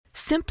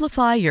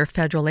Simplify your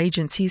federal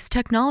agency's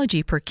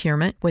technology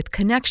procurement with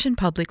Connection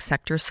Public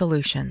Sector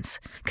Solutions.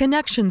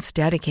 Connection's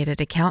dedicated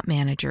account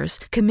managers,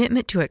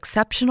 commitment to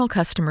exceptional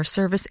customer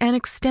service, and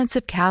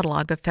extensive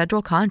catalog of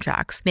federal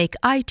contracts make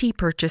IT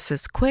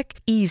purchases quick,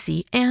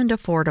 easy, and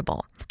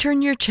affordable.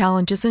 Turn your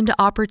challenges into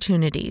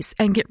opportunities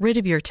and get rid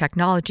of your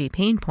technology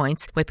pain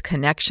points with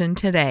Connection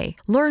today.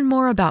 Learn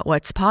more about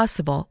what's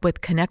possible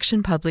with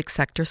Connection Public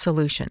Sector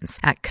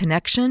Solutions at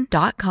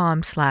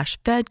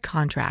connection.com/Fed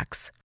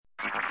contracts.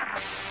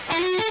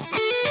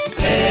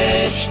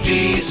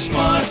 HT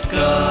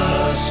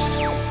Smartcast.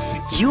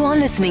 You are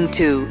listening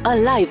to a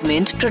Live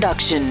Mint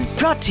production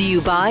brought to you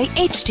by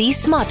HT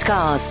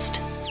Smartcast.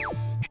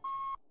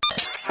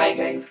 Hi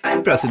guys,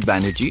 I'm Prasid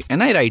Banerjee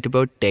and I write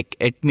about tech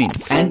at Mint.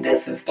 And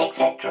this is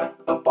TechCetera,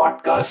 a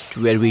podcast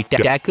where we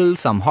tackle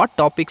some hot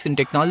topics in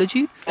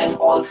technology and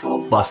also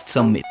bust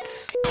some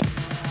myths.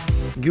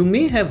 You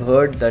may have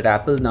heard that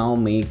Apple now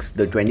makes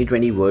the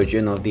 2020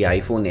 version of the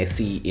iPhone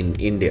SE in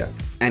India.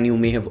 And you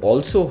may have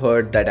also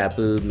heard that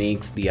Apple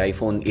makes the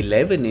iPhone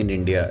 11 in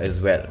India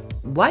as well.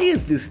 Why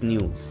is this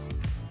news?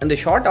 And the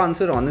short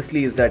answer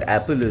honestly is that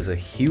Apple is a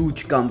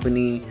huge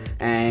company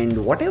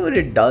and whatever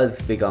it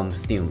does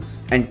becomes news.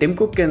 And Tim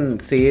Cook can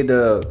say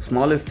the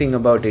smallest thing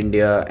about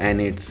India and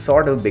it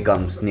sort of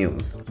becomes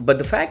news. But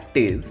the fact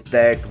is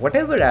that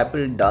whatever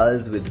Apple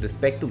does with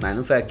respect to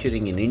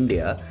manufacturing in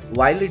India,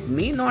 while it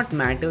may not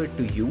matter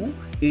to you,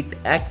 it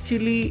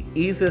actually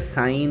is a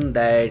sign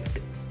that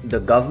the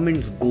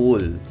government's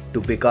goal to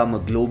become a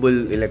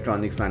global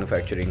electronics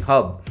manufacturing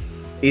hub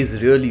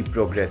is really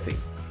progressing.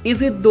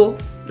 Is it though?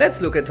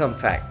 Let's look at some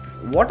facts.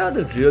 What are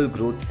the real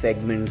growth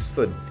segments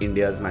for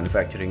India's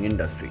manufacturing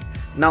industry?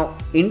 Now,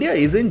 India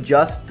isn't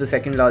just the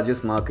second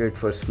largest market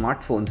for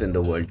smartphones in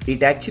the world.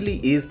 It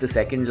actually is the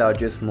second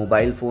largest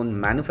mobile phone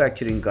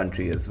manufacturing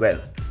country as well.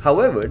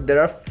 However,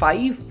 there are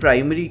 5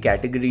 primary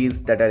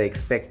categories that are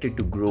expected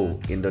to grow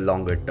in the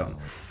longer term.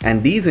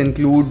 And these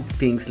include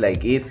things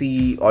like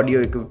AC,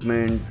 audio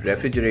equipment,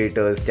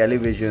 refrigerators,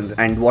 televisions,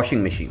 and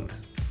washing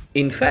machines.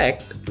 In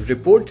fact,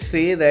 reports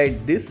say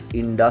that this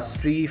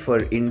industry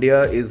for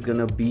India is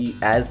gonna be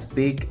as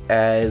big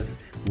as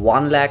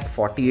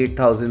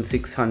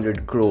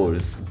 1,48,600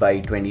 crores by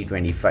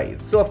 2025.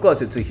 So of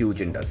course it's a huge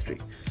industry.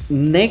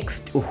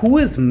 Next, who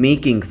is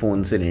making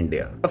phones in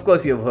India? Of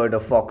course you've heard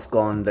of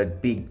Foxconn,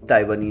 that big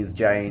Taiwanese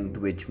giant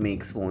which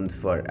makes phones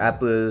for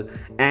Apple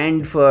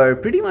and for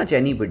pretty much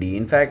anybody.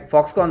 In fact,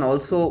 Foxconn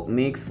also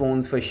makes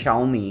phones for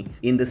Xiaomi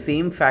in the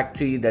same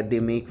factory that they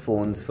make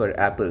phones for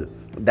Apple.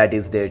 That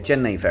is their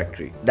Chennai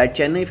factory. That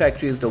Chennai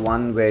factory is the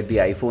one where the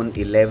iPhone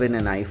 11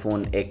 and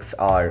iPhone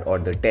XR or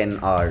the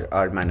 10R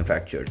are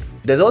manufactured.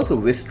 There's also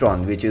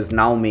Wistron, which is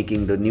now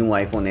making the new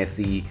iPhone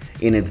SE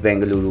in its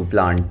Bengaluru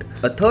plant.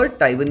 A third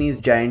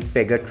Taiwanese giant,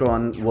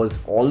 Pegatron, was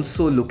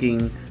also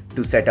looking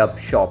to set up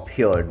shop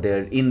here.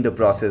 They're in the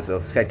process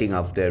of setting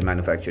up their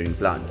manufacturing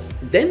plants.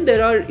 Then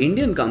there are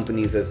Indian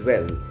companies as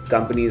well.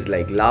 Companies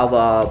like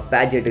Lava,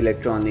 Paget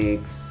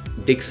Electronics,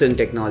 Dixon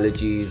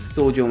Technologies,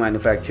 Sojo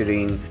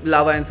Manufacturing.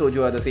 Lava and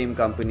Sojo are the same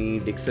company.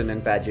 Dixon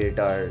and Paget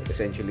are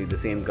essentially the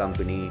same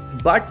company.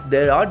 But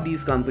there are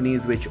these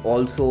companies which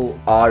also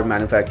are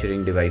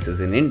manufacturing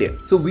devices in India.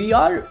 So we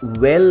are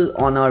well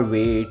on our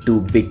way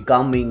to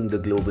becoming the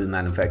global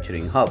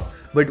manufacturing hub.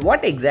 But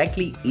what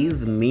exactly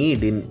is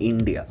made in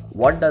India?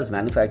 What does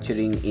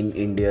manufacturing in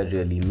India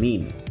really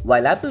mean?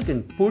 While Apple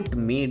can put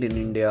made in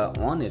India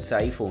on its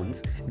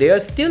iPhones, they are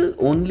still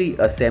only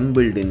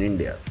assembled in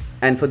India.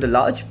 And for the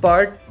large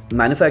part,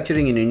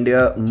 manufacturing in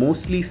India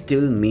mostly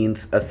still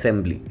means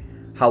assembly.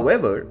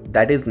 However,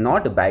 that is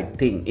not a bad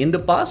thing. In the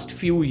past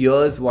few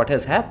years, what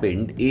has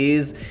happened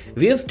is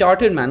we have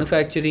started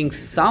manufacturing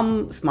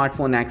some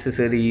smartphone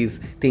accessories,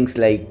 things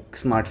like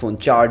smartphone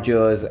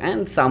chargers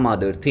and some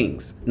other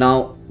things.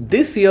 Now,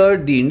 this year,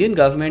 the Indian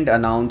government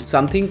announced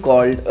something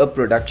called a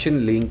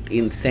production-linked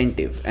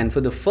incentive. And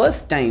for the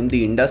first time,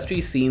 the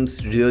industry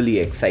seems really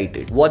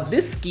excited. What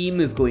this scheme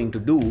is going to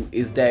do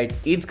is that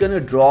it's going to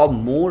draw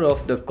more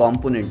of the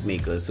component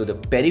makers, so the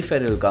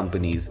peripheral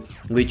companies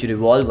which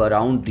revolve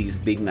around these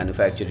big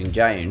manufacturing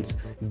giants,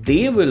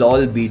 they will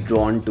all be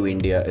drawn to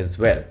India as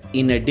well.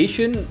 In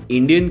addition,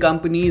 Indian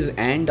companies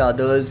and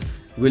others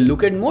will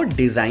look at more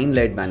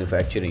design-led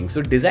manufacturing.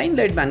 So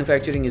design-led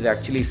manufacturing is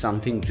actually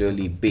something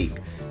really big,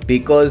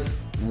 because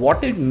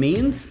what it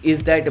means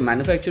is that a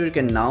manufacturer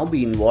can now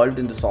be involved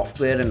in the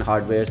software and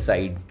hardware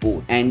side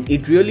both, and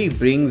it really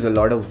brings a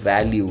lot of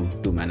value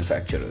to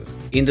manufacturers.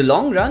 In the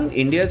long run,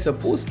 India is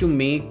supposed to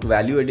make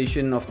value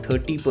addition of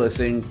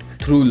 30%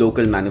 through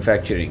local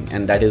manufacturing,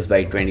 and that is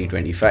by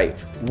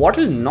 2025. What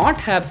will not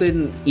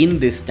happen in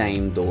this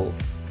time though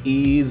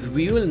is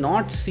we will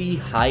not see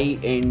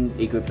high-end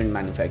equipment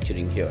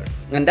manufacturing here.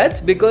 And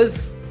that's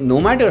because no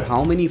matter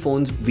how many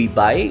phones we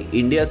buy,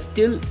 India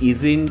still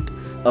isn't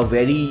a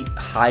very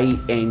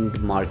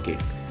high-end market.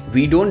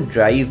 we don't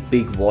drive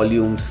big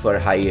volumes for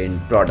high-end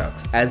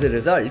products. As a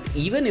result,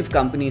 even if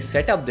companies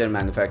set up their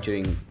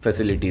manufacturing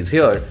facilities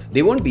here,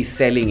 they won't be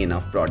selling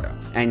enough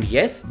products. And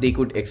yes, they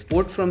could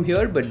export from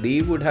here, but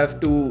they would have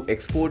to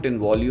export in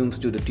volumes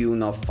to the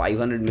tune of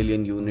 500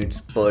 million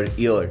units per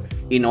year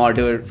in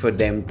order for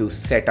them to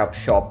set up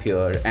shop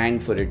here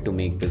and for it to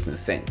make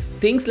business sense.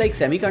 Things like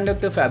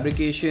semiconductor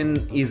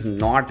fabrication is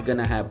not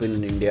gonna happen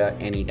in India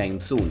anytime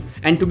soon.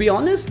 And to be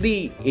honest,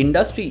 the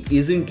industry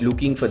isn't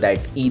looking for that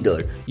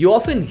either. You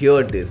often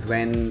hear this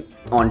when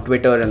on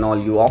Twitter and all,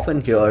 you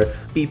often hear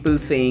people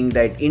saying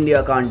that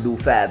India can't do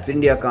fabs,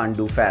 India can't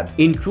do fabs.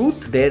 In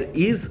truth, there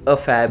is a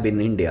fab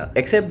in India,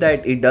 except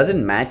that it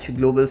doesn't match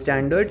global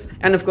standards,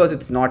 and of course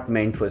it's not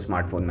meant for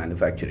smartphone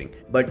manufacturing.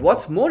 But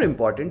what's more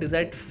important is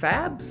that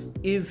fabs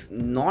is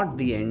not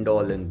the end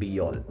all and be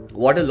all.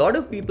 What a lot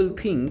of people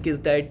think is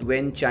that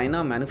when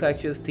China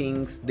manufactures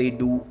things, they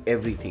do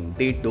everything.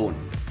 They don't.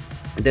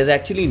 There's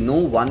actually no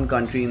one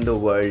country in the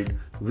world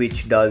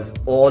which does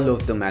all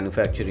of the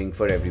manufacturing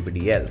for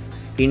everybody else.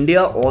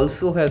 India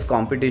also has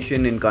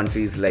competition in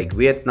countries like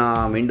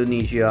Vietnam,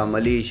 Indonesia,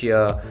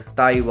 Malaysia,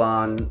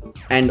 Taiwan,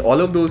 and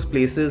all of those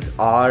places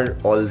are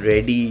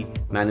already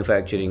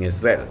manufacturing as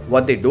well.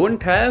 What they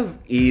don't have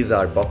is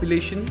our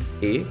population,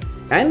 A,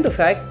 and the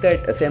fact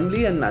that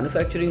assembly and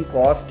manufacturing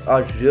costs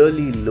are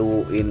really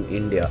low in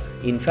India.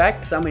 In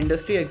fact, some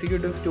industry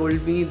executives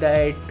told me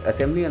that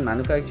assembly and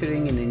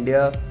manufacturing in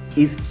India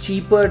is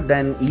cheaper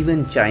than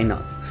even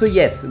China. So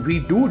yes, we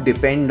do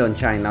depend on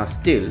China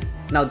still.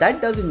 Now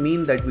that doesn't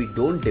mean that we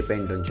don't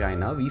depend on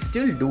China. We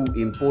still do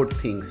import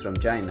things from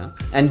China,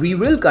 and we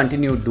will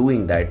continue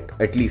doing that,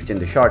 at least in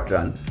the short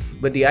run.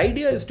 But the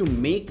idea is to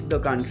make the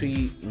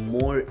country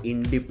more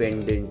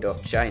independent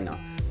of China.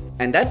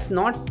 And that's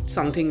not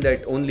something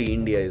that only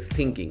India is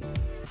thinking.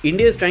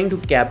 India is trying to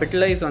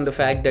capitalize on the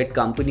fact that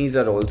companies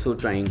are also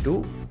trying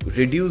to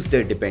reduce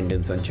their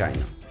dependence on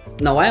China.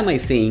 Now, why am I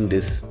saying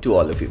this to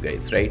all of you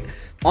guys, right?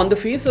 On the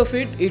face of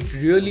it, it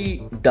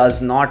really does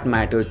not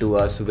matter to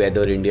us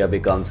whether India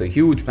becomes a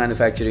huge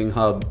manufacturing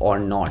hub or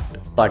not.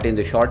 But in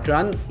the short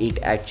run, it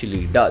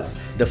actually does.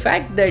 The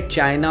fact that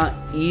China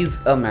is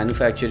a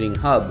manufacturing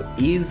hub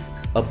is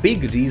a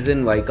big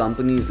reason why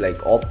companies like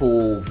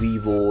Oppo,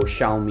 Vivo,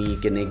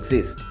 Xiaomi can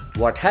exist.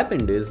 What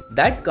happened is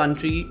that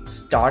country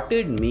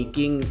started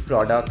making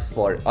products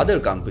for other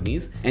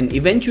companies and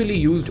eventually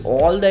used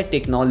all that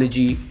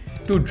technology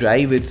to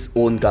drive its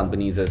own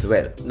companies as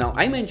well. Now,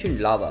 I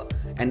mentioned Lava,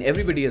 and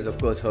everybody has of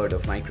course heard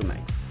of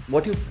Micromax.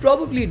 What you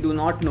probably do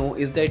not know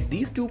is that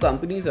these two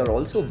companies are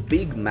also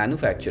big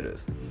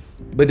manufacturers.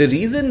 But the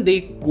reason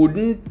they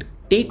couldn't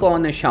take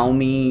on a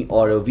Xiaomi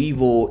or a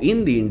Vivo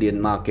in the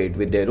Indian market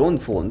with their own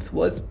phones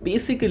was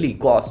basically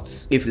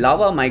costs. If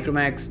Lava,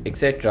 Micromax,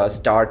 etc.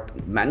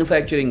 start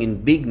manufacturing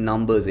in big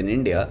numbers in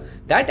India,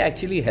 that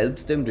actually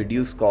helps them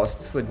reduce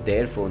costs for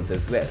their phones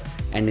as well.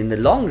 And in the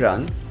long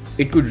run,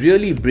 it could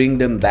really bring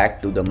them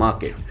back to the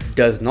market.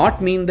 Does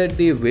not mean that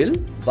they will,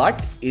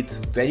 but it's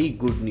very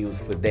good news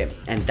for them.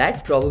 And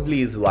that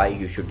probably is why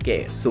you should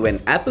care. So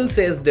when Apple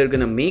says they're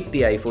gonna make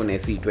the iPhone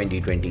SE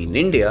 2020 in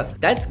India,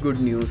 that's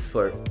good news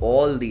for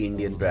all the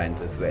Indian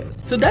brands as well.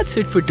 So that's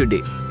it for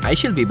today. I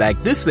shall be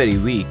back this very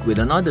week with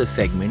another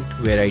segment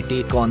where I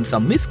take on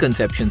some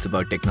misconceptions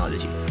about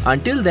technology.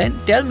 Until then,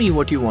 tell me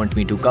what you want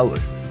me to cover.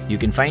 You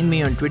can find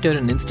me on Twitter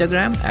and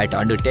Instagram at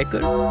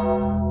Undertaker.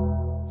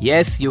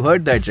 Yes, you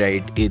heard that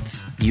right.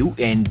 It's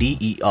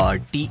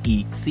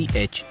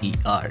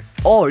UNDERTECHER.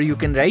 Or you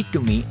can write to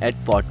me at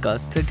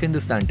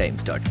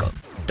podcasts@hindustantimes.com.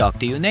 Talk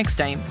to you next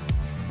time.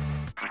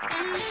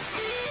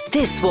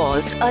 This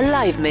was a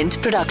Live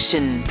Mint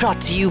production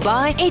brought to you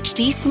by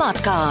HT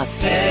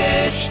Smartcast.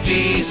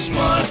 HT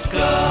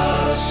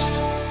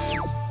Smartcast.